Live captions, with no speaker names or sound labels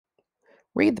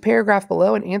Read the paragraph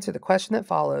below and answer the question that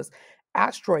follows.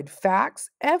 Asteroid facts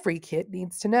every kid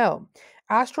needs to know.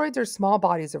 Asteroids are small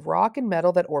bodies of rock and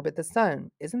metal that orbit the sun.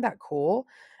 Isn't that cool?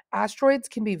 Asteroids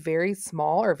can be very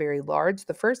small or very large.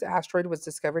 The first asteroid was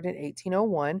discovered in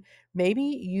 1801. Maybe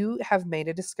you have made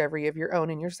a discovery of your own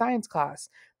in your science class.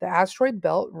 The asteroid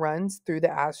belt runs through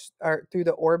through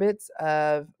the orbits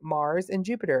of Mars and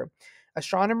Jupiter.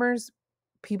 Astronomers,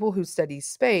 people who study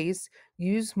space,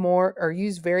 use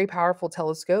very powerful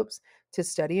telescopes to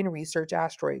study and research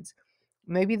asteroids.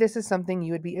 Maybe this is something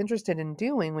you would be interested in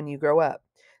doing when you grow up.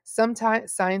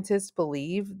 Sometimes scientists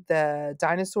believe the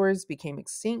dinosaurs became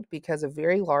extinct because a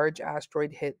very large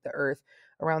asteroid hit the Earth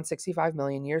around 65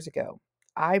 million years ago.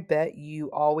 I bet you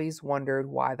always wondered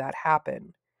why that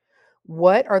happened.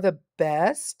 What are the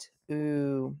best?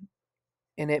 Ooh,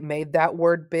 and it made that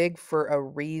word big for a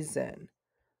reason.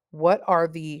 What are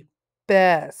the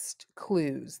best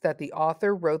clues that the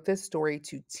author wrote this story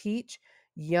to teach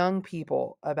young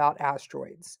people about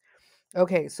asteroids?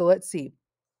 Okay, so let's see.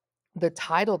 The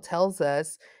title tells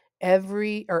us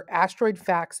asteroid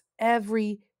facts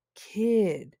every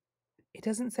kid. It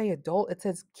doesn't say adult, it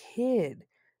says kid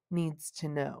needs to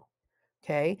know.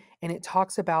 Okay, and it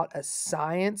talks about a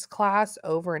science class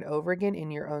over and over again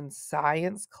in your own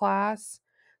science class.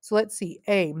 So let's see.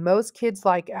 A, most kids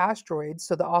like asteroids,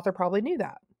 so the author probably knew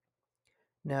that.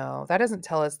 No, that doesn't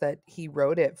tell us that he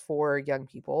wrote it for young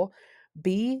people.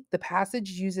 B, the passage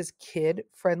uses kid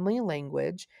friendly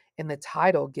language and the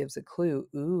title gives a clue.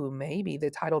 Ooh, maybe the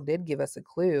title did give us a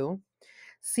clue.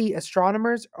 C,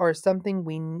 astronomers are something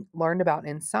we learned about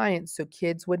in science, so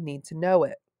kids would need to know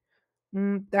it.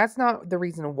 That's not the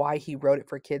reason why he wrote it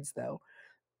for kids, though.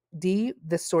 D,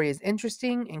 the story is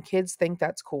interesting and kids think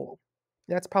that's cool.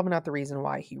 That's probably not the reason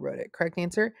why he wrote it. Correct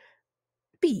answer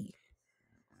B.